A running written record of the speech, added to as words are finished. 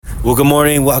Well, good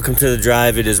morning. Welcome to The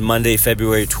Drive. It is Monday,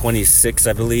 February 26th,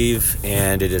 I believe,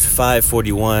 and it is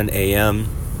 5:41 a.m.,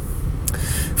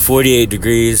 48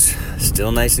 degrees,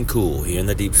 still nice and cool here in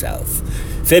the Deep South.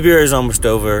 February is almost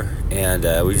over, and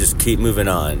we just keep moving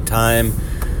on. Time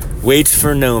waits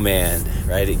for no man,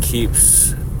 right? It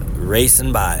keeps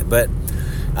racing by. But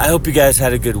I hope you guys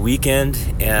had a good weekend,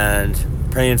 and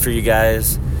praying for you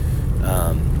guys.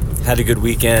 Had a good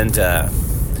weekend.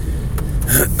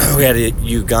 We had a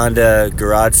Uganda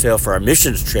garage sale for our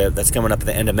missions trip that's coming up at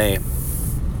the end of May,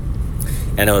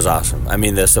 and it was awesome. I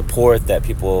mean, the support that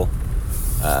people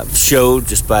showed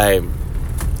just by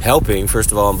helping,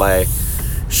 first of all, and by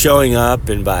showing up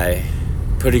and by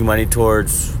putting money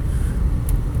towards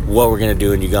what we're going to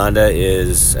do in Uganda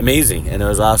is amazing, and it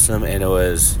was awesome, and it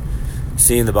was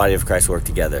seeing the body of Christ work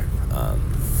together.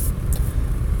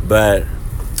 But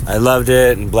I loved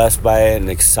it and blessed by it and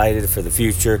excited for the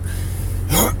future.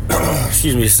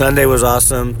 Excuse me. Sunday was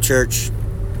awesome. Church,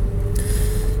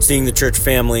 seeing the church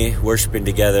family worshiping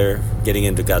together, getting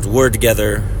into God's word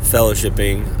together,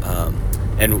 fellowshipping,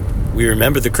 and we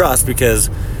remember the cross because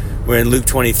we're in Luke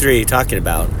 23 talking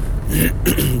about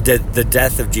the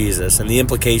death of Jesus and the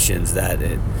implications that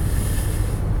it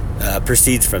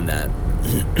proceeds from that.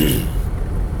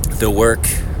 The work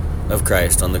of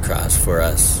Christ on the cross for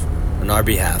us on our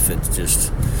behalf. It's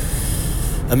just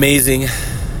amazing,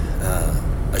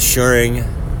 assuring,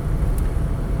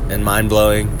 and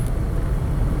mind-blowing.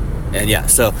 And yeah,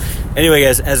 so anyway,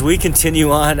 guys, as we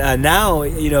continue on, now,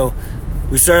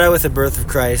 we start out with the birth of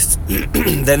Christ,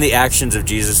 then the actions of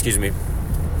Jesus,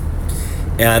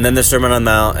 and then the Sermon on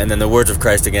the Mount, and then the words of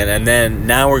Christ again, and then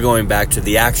now we're going back to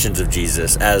the actions of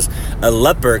Jesus as a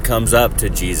leper comes up to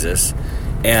Jesus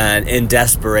and in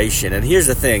desperation. And here's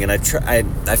the thing, and I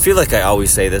feel like I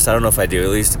always say this. I don't know if I do, at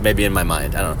least maybe in my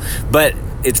mind. I don't know. But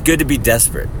it's good to be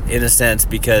desperate in a sense,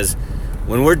 because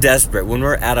when we're desperate, when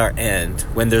we're at our end,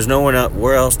 when there's no one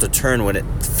where else to turn, when it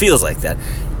feels like that,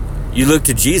 you look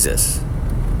to Jesus,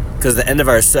 because the end of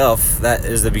ourself, that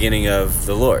is the beginning of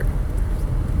the Lord.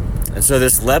 And so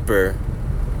this leper,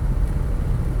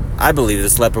 I believe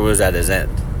this leper was at his end,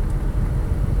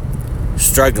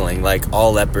 struggling like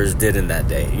all lepers did in that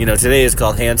day. Today is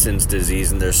called Hansen's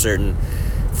disease, and there's certain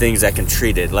things that can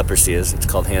treat it. Leprosy it's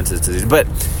called Hansen's disease. But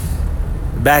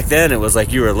back then, it was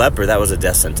like you were a leper, that was a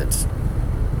death sentence.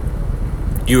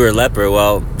 You were a leper,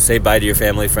 well, say bye to your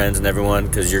family, friends, and everyone,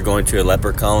 because you're going to a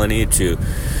leper colony to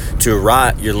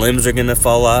rot. Your limbs are going to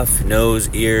fall off,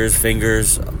 nose, ears,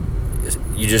 fingers.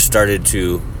 You just started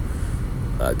to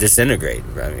disintegrate,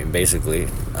 basically.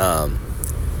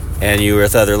 And you were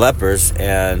with other lepers,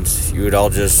 and you would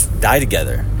all just die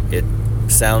together. It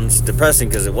sounds depressing,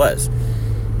 because it was.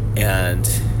 And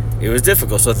it was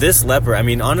difficult. So this leper,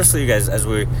 honestly, you guys,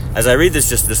 as I read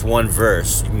this one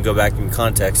verse, you can go back in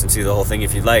context and see the whole thing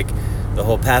if you'd like, the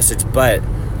whole passage. But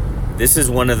this is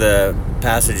one of the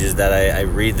passages that I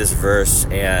read this verse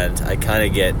and I kind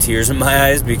of get tears in my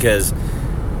eyes because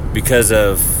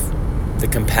of the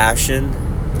compassion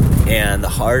and the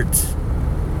heart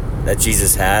that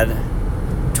Jesus had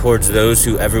towards those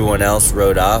who everyone else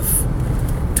wrote off,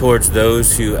 towards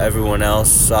those who everyone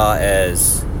else saw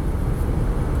as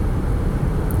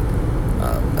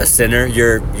a sinner.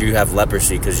 You have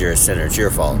leprosy because you're a sinner. It's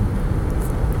your fault.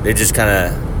 They just kind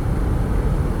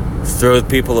of throw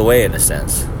people away in a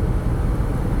sense.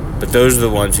 But those are the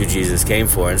ones who Jesus came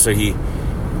for. And so he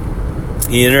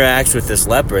interacts with this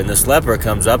leper, and this leper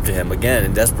comes up to him again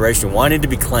in desperation, wanting to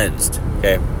be cleansed.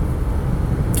 Okay,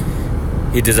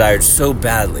 he desired so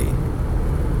badly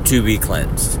to be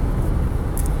cleansed.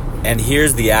 And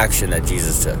here's the action that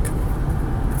Jesus took.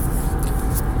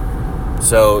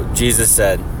 So Jesus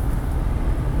said,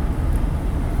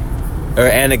 the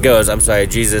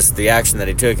action that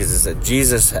he took is that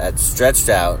Jesus had stretched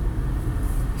out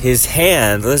his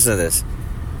hand, listen to this,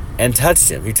 and touched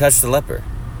him. He touched the leper.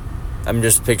 I'm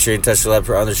just picturing touched the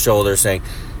leper on the shoulder saying,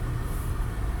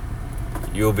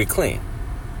 you will be clean.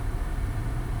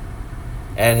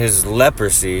 And his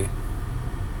leprosy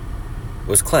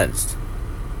was cleansed.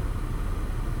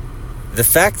 The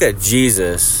fact that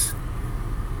Jesus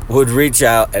would reach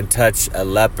out and touch a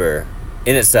leper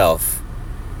in itself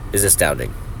is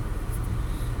astounding.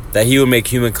 That he would make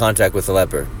human contact with a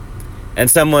leper. And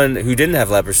someone who didn't have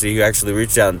leprosy, who actually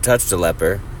reached out and touched a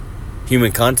leper,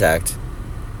 human contact,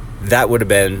 that would have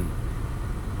been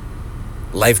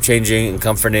life-changing and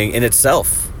comforting in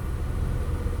itself.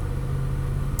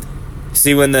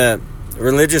 See, when the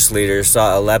religious leaders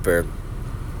saw a leper,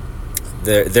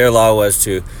 their law was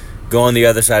to go on the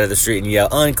other side of the street and yell,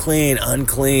 unclean,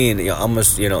 unclean,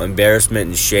 almost, embarrassment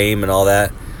and shame and all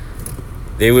that.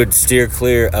 They would steer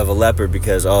clear of a leper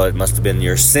because, it must have been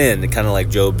your sin. Kind of like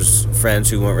Job's friends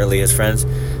who weren't really his friends.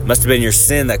 It must have been your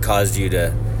sin that caused you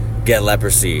to get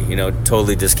leprosy,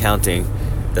 totally discounting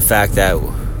the fact that,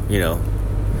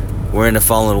 we're in a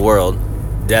fallen world.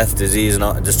 Death, disease,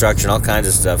 and destruction, all kinds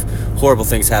of stuff. Horrible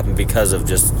things happen because of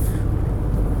just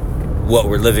what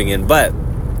we're living in. But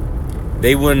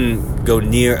they wouldn't go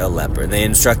near a leper. They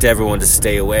instruct everyone to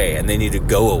stay away, and they need to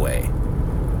go away.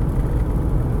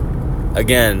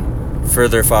 Again,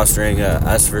 further fostering a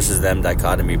us versus them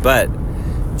dichotomy. But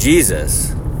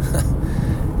Jesus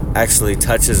actually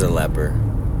touches a leper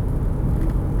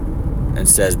and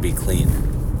says, be clean.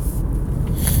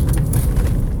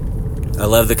 I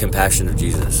love the compassion of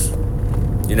Jesus.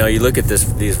 You look at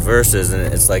these verses and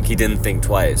it's like he didn't think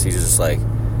twice. He's just like,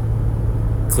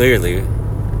 clearly,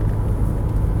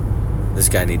 this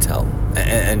guy needs help.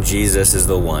 And Jesus is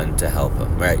the one to help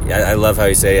him, right? I love how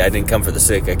you say, I didn't come for the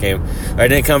sick. I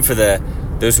didn't come for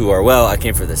those who are well. I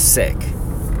came for the sick.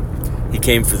 He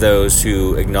came for those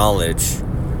who acknowledge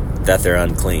that they're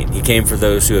unclean. He came for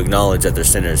those who acknowledge that they're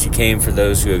sinners. He came for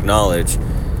those who acknowledge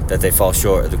that they fall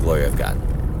short of the glory of God.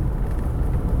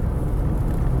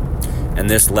 And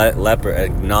this leper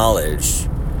acknowledged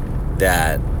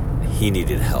that he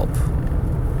needed help.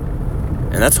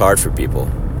 And that's hard for people.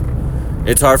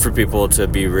 It's hard for people to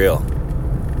be real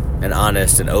and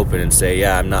honest and open and say,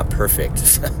 yeah, I'm not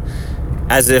perfect.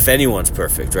 As if anyone's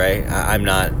perfect, right? I'm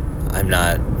not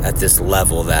at this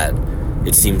level that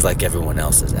it seems like everyone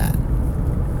else is at.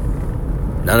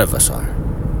 None of us are.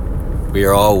 We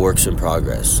are all works in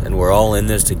progress, and we're all in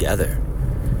this together.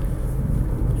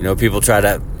 People try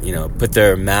to, put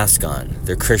their mask on,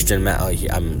 their Christian mask.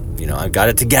 I've got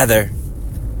it together.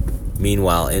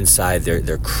 Meanwhile, inside,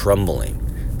 they're crumbling.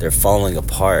 They're falling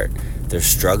apart. They're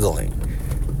struggling.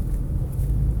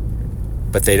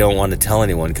 But they don't want to tell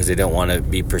anyone because they don't want to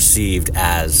be perceived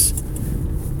as,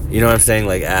 you know what I'm saying?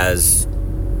 Like, as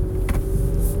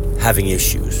having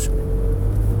issues.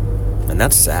 And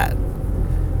that's sad.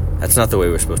 That's not the way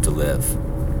we're supposed to live.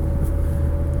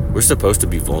 We're supposed to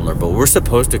be vulnerable. We're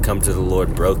supposed to come to the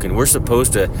Lord broken. We're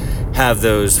supposed to have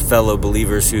those fellow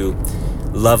believers who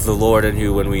love the Lord and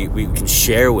who, when we can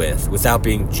share with without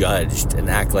being judged and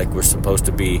act like we're supposed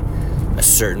to be a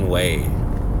certain way.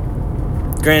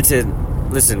 Granted,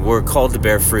 listen, we're called to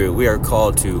bear fruit. We are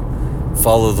called to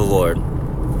follow the Lord,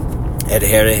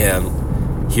 adhere to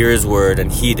Him, hear His word,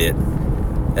 and heed it.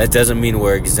 That doesn't mean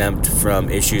we're exempt from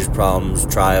issues, problems,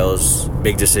 trials,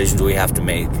 big decisions we have to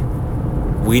make.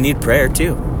 We need prayer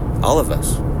too, all of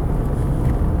us.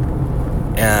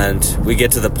 And we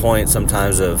get to the point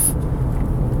sometimes of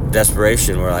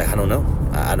desperation where I don't know.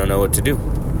 I don't know what to do.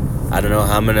 I don't know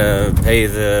how I'm going to pay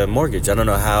the mortgage. I don't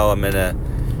know how I'm going to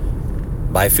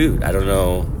buy food. I don't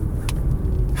know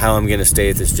how I'm going to stay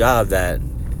at this job that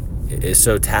is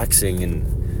so taxing and,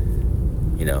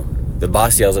 the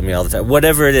boss yells at me all the time.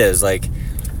 Whatever it is, like,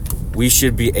 we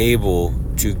should be able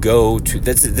to go to,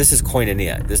 this is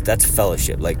koinonia, that's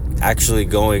fellowship, like actually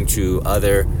going to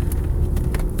other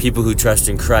people who trust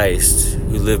in Christ,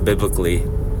 who live biblically,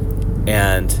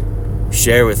 and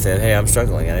share with them, hey, I'm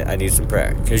struggling, I need some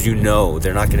prayer. Because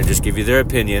they're not going to just give you their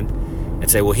opinion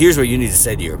and say, well, here's what you need to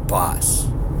say to your boss.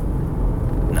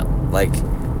 No, like,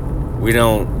 we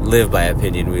don't live by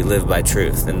opinion, we live by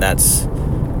truth, and that's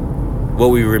what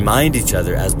we remind each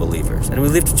other as believers. And we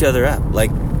lift each other up,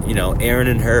 like, Aaron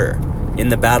and Hur. In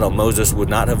the battle, Moses would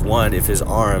not have won if his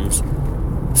arms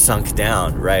sunk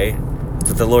down, right? That's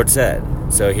what the Lord said.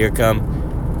 So here comes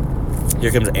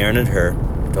Aaron and Hur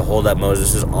to hold up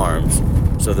Moses' arms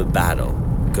so the battle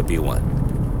could be won.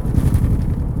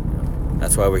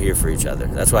 That's why we're here for each other.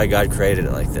 That's why God created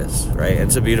it like this, right? And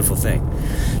it's a beautiful thing.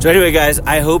 So anyway, guys,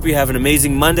 I hope you have an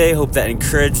amazing Monday. Hope that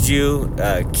encouraged you.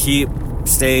 Keep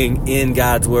staying in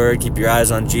God's Word. Keep your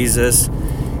eyes on Jesus.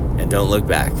 And don't look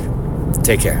back.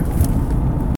 Take care.